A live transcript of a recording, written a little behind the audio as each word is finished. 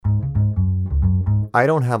I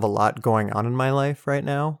don't have a lot going on in my life right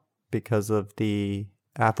now because of the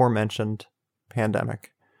aforementioned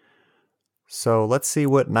pandemic. So let's see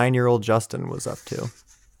what 9-year-old Justin was up to.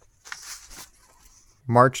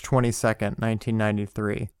 March 22nd,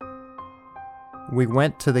 1993. We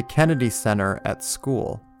went to the Kennedy Center at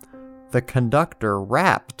school. The conductor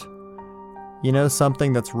rapped. You know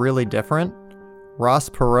something that's really different? Ross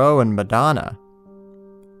Perot and Madonna.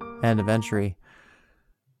 End of entry.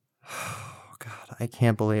 Oh, God, I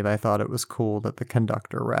can't believe I thought it was cool that the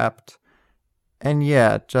conductor rapped. And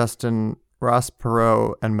yeah, Justin, Ross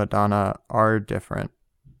Perot and Madonna are different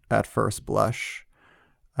at first blush.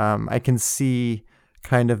 I can see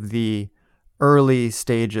kind of the early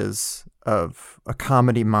stages of a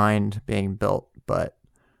comedy mind being built, but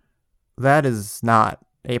that is not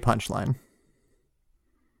a punchline.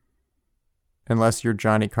 Unless you're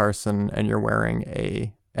Johnny Carson and you're wearing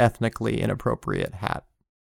a ethnically inappropriate hat.